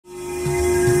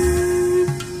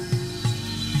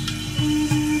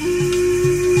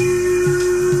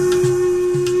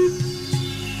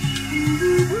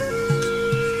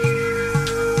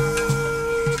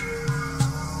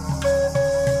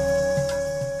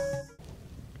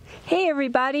Hey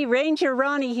everybody, Ranger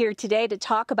Ronnie here today to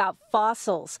talk about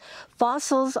fossils.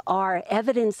 Fossils are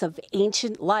evidence of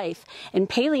ancient life, and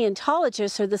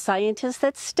paleontologists are the scientists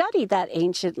that study that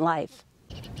ancient life.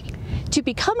 To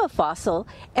become a fossil,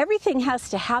 everything has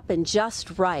to happen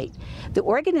just right. The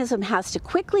organism has to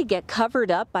quickly get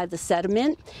covered up by the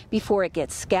sediment before it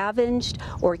gets scavenged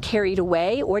or carried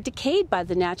away or decayed by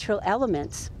the natural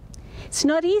elements. It's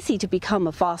not easy to become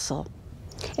a fossil.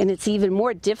 And it's even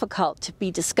more difficult to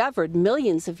be discovered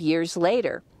millions of years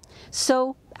later.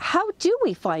 So, how do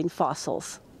we find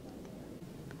fossils?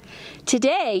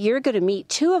 Today, you're going to meet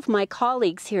two of my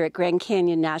colleagues here at Grand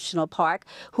Canyon National Park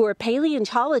who are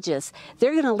paleontologists.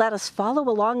 They're going to let us follow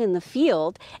along in the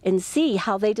field and see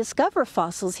how they discover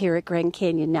fossils here at Grand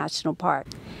Canyon National Park.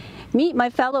 Meet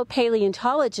my fellow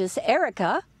paleontologist,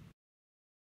 Erikka.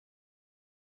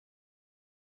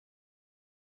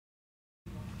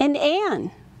 And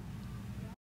Anne.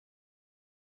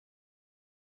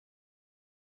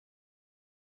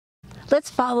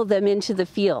 Let's follow them into the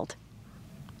field.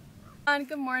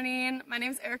 Good morning. My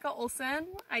name is Erikka Olsen.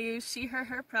 I use she,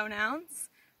 her pronouns,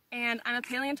 and I'm a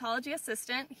paleontology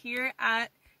assistant here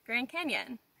at Grand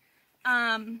Canyon.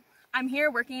 I'm here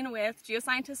working with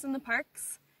geoscientists in the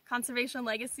parks, conservation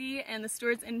legacy, and the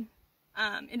Stewards in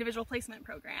Individual Placement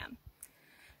Program.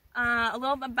 A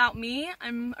little bit about me.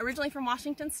 I'm originally from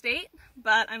Washington State,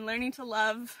 but I'm learning to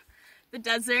love the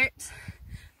desert,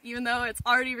 even though it's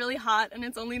already really hot and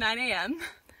it's only 9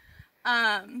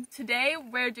 a.m. Today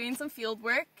we're doing some field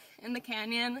work in the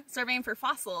canyon, surveying for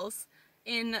fossils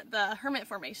in the Hermit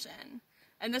Formation.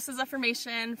 And this is a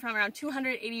formation from around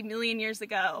 280 million years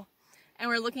ago, and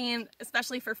we're looking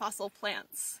especially for fossil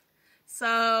plants.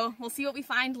 So we'll see what we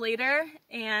find later,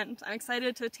 and I'm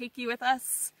excited to take you with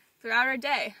us throughout our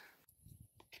day.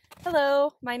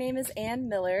 Hello, my name is Anne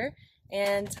Miller,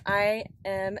 and I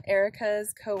am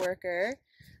Erikka's coworker.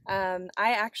 I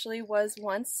actually was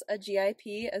once a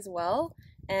GIP as well,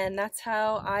 and that's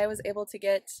how I was able to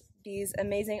get these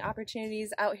amazing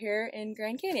opportunities out here in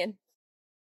Grand Canyon.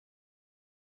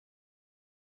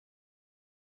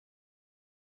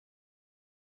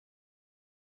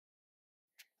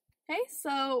 Okay,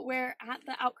 so we're at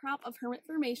the outcrop of Hermit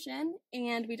Formation,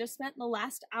 and we just spent the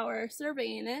last hour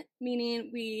surveying it,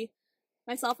 meaning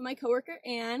myself and my coworker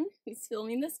Anne, who's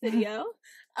filming this video,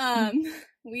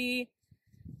 we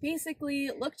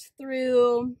basically looked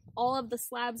through all of the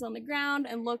slabs on the ground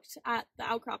and looked at the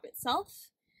outcrop itself,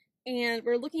 and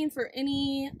we're looking for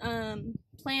any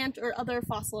plant or other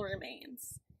fossil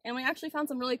remains. And we actually found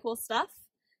some really cool stuff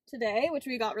today, which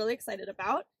we got really excited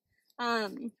about.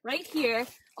 Right here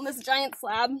on this giant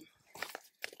slab,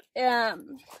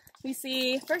 we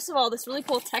see, first of all, this really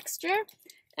cool texture,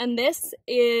 and this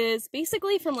is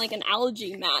basically from like an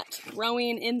algae mat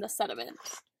growing in the sediment.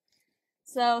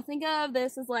 So think of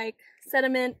this as like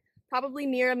sediment, probably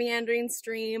near a meandering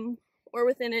stream or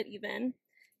within it even,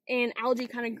 and algae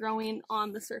kind of growing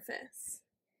on the surface.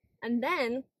 And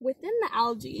then within the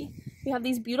algae, we have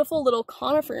these beautiful little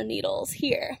conifer needles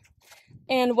here.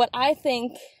 And what I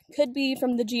think could be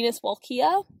from the genus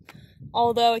Walkia,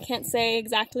 although I can't say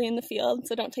exactly in the field,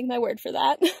 so don't take my word for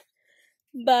that.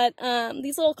 But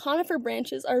these little conifer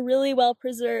branches are really well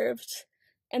preserved,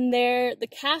 and they're the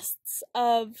casts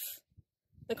of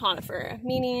the conifer,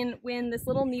 meaning when this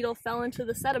little needle fell into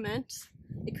the sediment,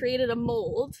 it created a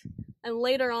mold, and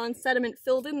later on sediment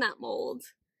filled in that mold,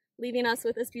 leaving us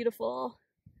with this beautiful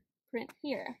print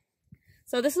here.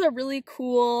 So this is a really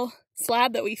cool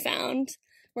slab that we found.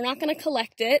 We're not going to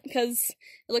collect it because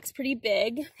it looks pretty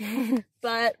big,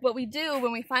 but what we do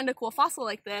when we find a cool fossil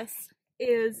like this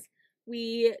is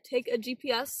we take a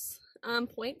GPS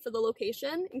point for the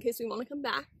location in case we want to come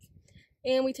back,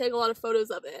 and we take a lot of photos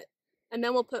of it. And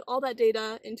then we'll put all that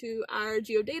data into our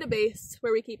geodatabase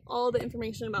where we keep all the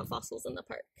information about fossils in the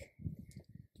park.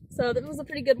 So that was a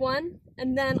pretty good one.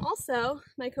 And then also,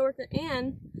 my coworker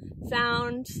Anne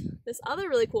found this other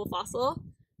really cool fossil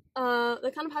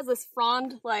that kind of has this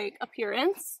frond-like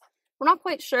appearance. We're not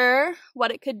quite sure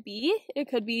what it could be. It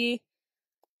could be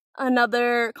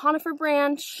another conifer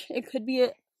branch. It could be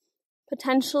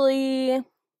potentially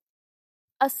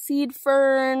a seed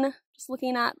fern, just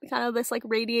looking at kind of this like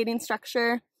radiating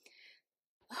structure.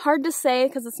 Hard to say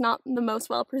because it's not the most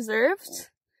well preserved,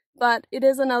 but it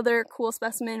is another cool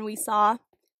specimen we saw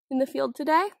in the field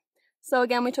today. So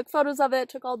again, we took photos of it,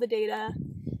 took all the data,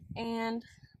 and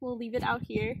we'll leave it out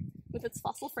here with its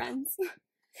fossil friends.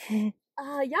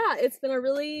 Yeah, it's been a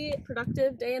really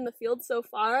productive day in the field so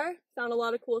far. Found a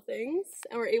lot of cool things,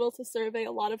 and we're able to survey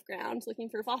a lot of ground looking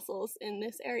for fossils in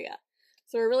this area.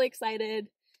 So we're really excited,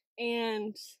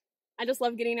 and I just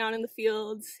love getting out in the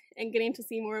fields and getting to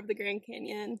see more of the Grand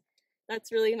Canyon.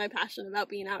 That's really my passion about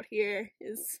being out here,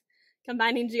 is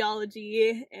combining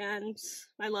geology and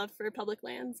my love for public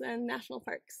lands and national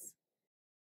parks.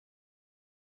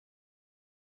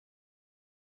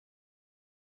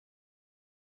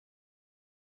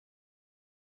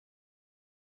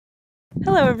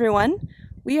 Hello everyone!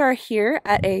 We are here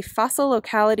at a fossil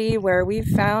locality where we've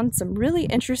found some really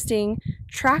interesting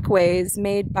trackways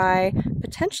made by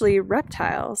potentially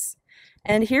reptiles.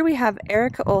 And here we have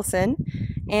Erikka Olsen,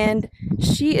 and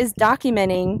she is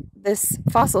documenting this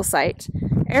fossil site.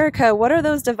 Erikka, what are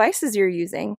those devices you're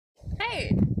using?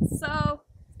 Hey, so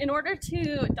in order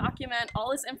to document all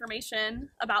this information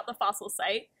about the fossil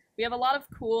site, we have a lot of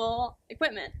cool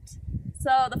equipment.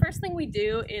 So the first thing we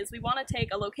do is we want to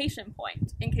take a location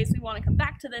point in case we want to come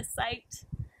back to this site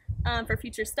for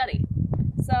future study.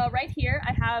 So right here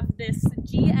I have this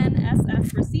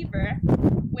GNSS receiver,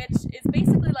 which is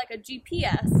basically like a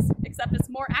GPS, except it's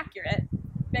more accurate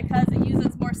because it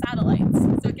uses more satellites.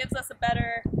 So it gives us a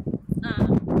better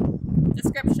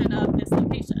description of this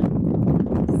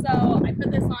location. So I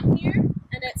put this on here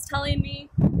and it's telling me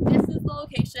this is the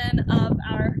location of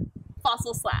our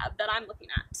fossil slab that I'm looking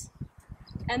at.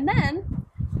 And then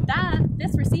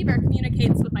this receiver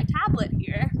communicates with my tablet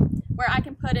here, where I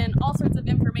can put in all sorts of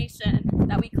information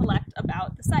that we collect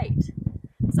about the site.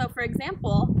 So for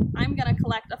example, I'm going to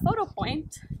collect a photo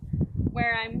point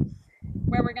where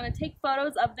we're going to take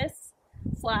photos of this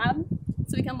slab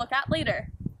so we can look at later.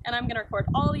 And I'm going to record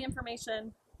all the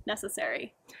information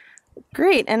necessary.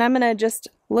 Great, and I'm going to just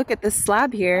look at this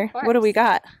slab here. What do we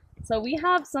got? So we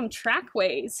have some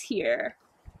trackways here,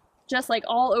 just like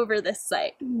all over this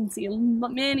site. You can see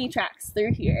many tracks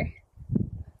through here.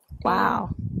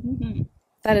 Wow.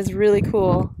 That is really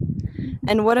cool.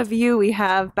 And what a view we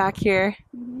have back here.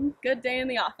 Good day in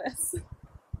the office.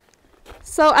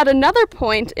 So at another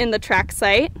point in the track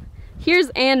site, here's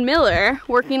Anne Miller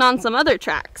working on some other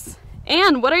tracks.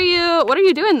 Anne, what are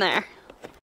you doing there?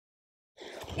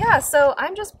 Yeah, so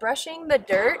I'm just brushing the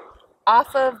dirt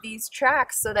off of these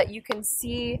tracks so that you can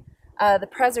see the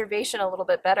preservation a little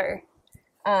bit better.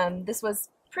 This was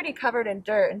pretty covered in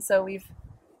dirt, and so we've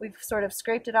sort of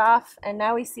scraped it off, and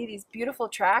now we see these beautiful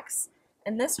tracks.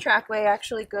 And this trackway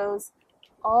actually goes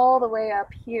all the way up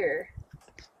here.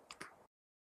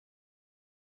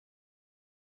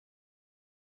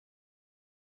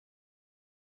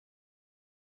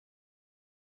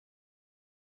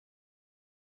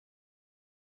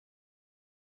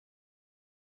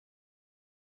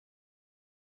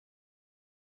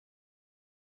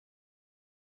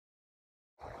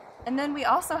 And then we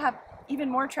also have even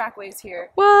more trackways here.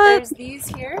 What? There's these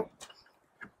here.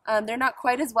 They're not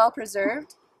quite as well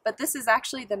preserved, but this is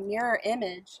actually the mirror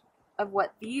image of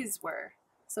what these were.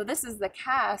 So this is the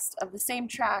cast of the same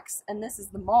tracks, and this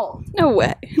is the mold. No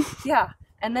way. Yeah,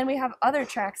 and then we have other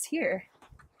tracks here.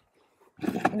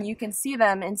 And you can see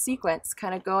them in sequence,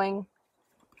 kind of going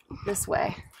this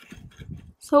way.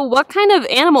 So what kind of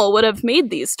animal would have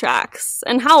made these tracks,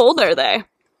 and how old are they?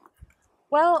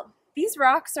 Well, these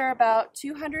rocks are about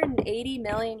 280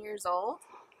 million years old,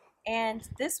 and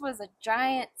this was a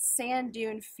giant sand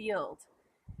dune field.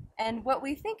 And what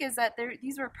we think is that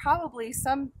these were probably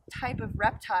some type of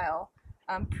reptile,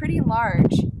 pretty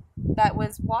large, that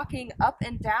was walking up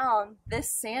and down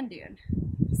this sand dune.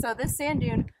 So this sand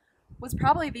dune was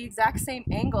probably the exact same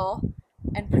angle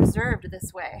and preserved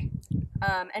this way.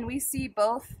 And we see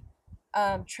both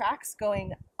tracks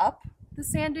going up the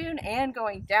sand dune and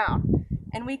going down.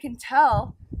 And we can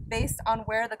tell based on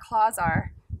where the claws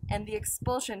are and the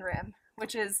expulsion rim,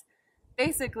 which is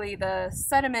basically the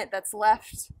sediment that's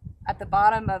left at the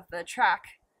bottom of the track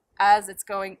as it's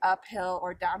going uphill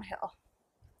or downhill.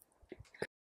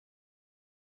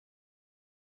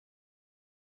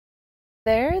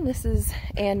 This is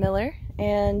Anne Miller,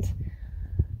 and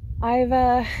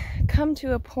I've come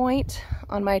to a point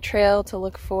on my trail to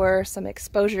look for some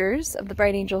exposures of the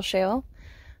Bright Angel Shale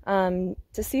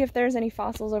to see if there's any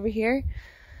fossils over here.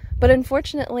 But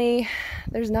unfortunately,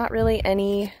 there's not really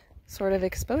any sort of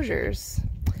exposures.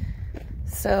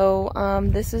 So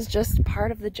this is just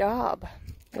part of the job,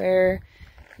 where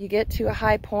you get to a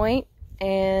high point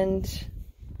and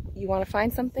you want to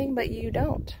find something, but you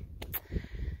don't.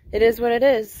 It is what it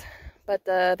is. But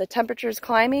the temperature's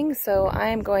climbing, so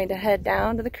I'm going to head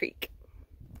down to the creek.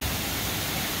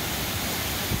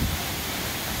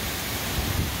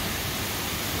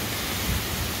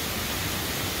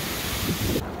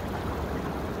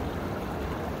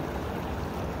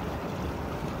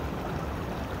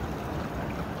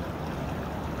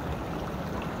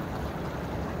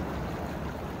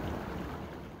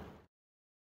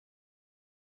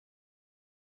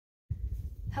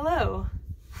 Hello.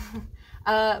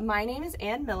 My name is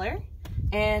Anne Miller,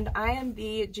 and I am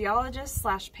the geologist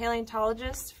 /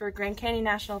 paleontologist for Grand Canyon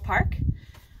National Park.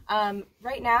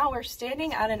 Right now we're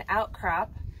standing at an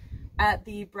outcrop at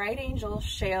the Bright Angel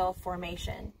Shale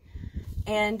Formation,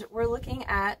 and we're looking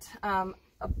at a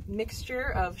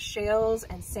mixture of shales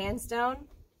and sandstone.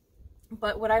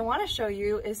 But what I want to show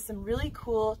you is some really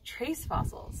cool trace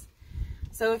fossils.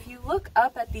 So if you look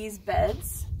up at these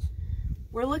beds,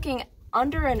 we're looking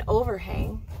under an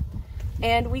overhang,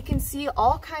 and we can see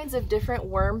all kinds of different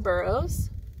worm burrows.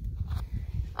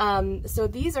 So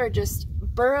these are just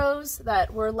burrows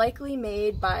that were likely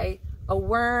made by a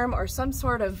worm or some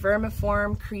sort of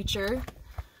vermiform creature.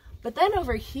 But then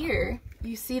over here,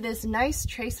 you see this nice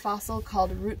trace fossil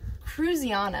called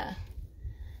Cruziana.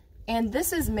 And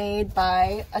this is made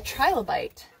by a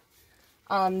trilobite.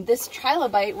 This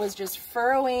trilobite was just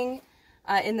furrowing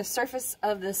in the surface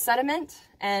of the sediment,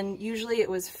 and usually it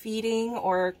was feeding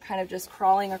or kind of just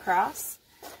crawling across.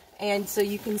 And so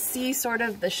you can see sort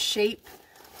of the shape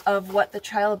of what the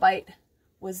trilobite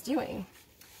was doing.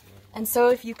 And so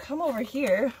if you come over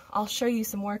here, I'll show you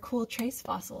some more cool trace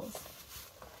fossils.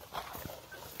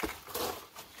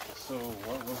 So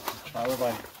what was the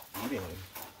trilobite eating?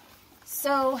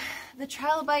 So the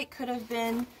trilobite could have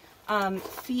been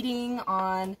feeding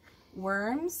on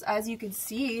worms. As you can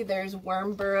see, there's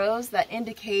worm burrows that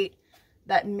indicate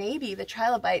that maybe the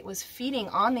trilobite was feeding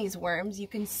on these worms. You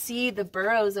can see the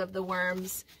burrows of the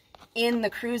worms in the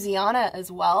Cruziana as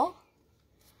well.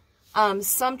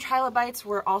 Some trilobites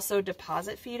were also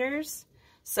deposit feeders,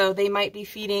 so they might be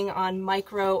feeding on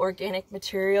microorganic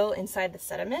material inside the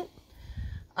sediment.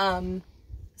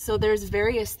 So there's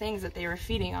various things that they were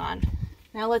feeding on.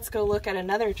 Now let's go look at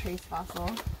another trace fossil.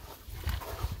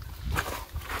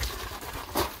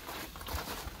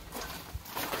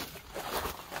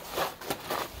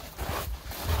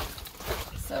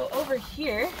 So over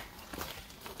here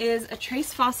is a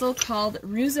trace fossil called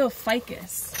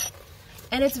Rusophycus.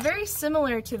 And it's very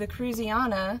similar to the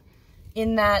Cruziana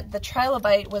in that the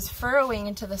trilobite was furrowing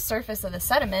into the surface of the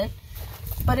sediment,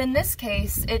 but in this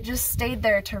case, it just stayed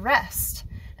there to rest.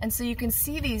 And so you can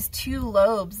see these two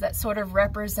lobes that sort of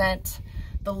represent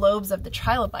the lobes of the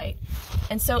trilobite.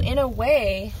 And so in a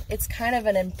way, it's kind of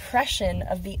an impression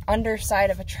of the underside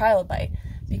of a trilobite,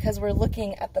 because we're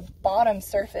looking at the bottom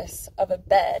surface of a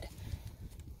bed.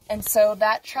 And so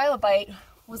that trilobite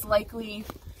was likely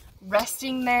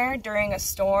resting there during a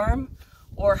storm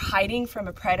or hiding from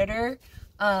a predator.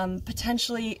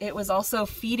 Potentially it was also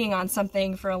feeding on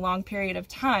something for a long period of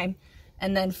time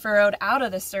and then furrowed out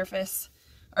of the surface,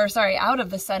 or sorry, out of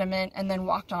the sediment, and then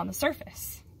walked on the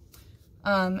surface.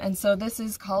 And so this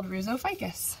is called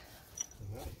Rusophycus.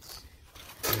 Nice.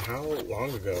 And how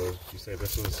long ago did you say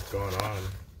this was going on?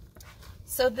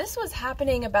 So this was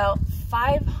happening about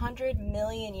 500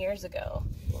 million years ago.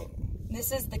 Wow.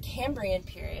 This is the Cambrian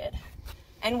period.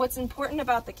 And what's important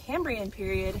about the Cambrian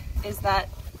period is that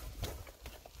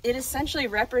it essentially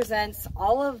represents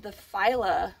all of the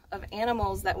phyla of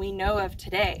animals that we know of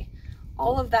today.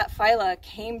 All of that phyla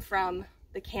came from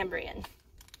the Cambrian.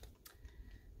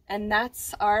 And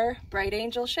that's our Bright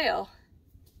Angel Shale.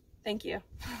 Thank you.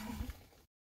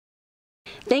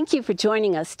 Thank you for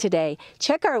joining us today.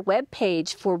 Check our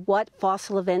webpage for what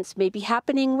fossil events may be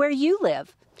happening where you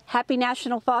live. Happy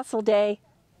National Fossil Day!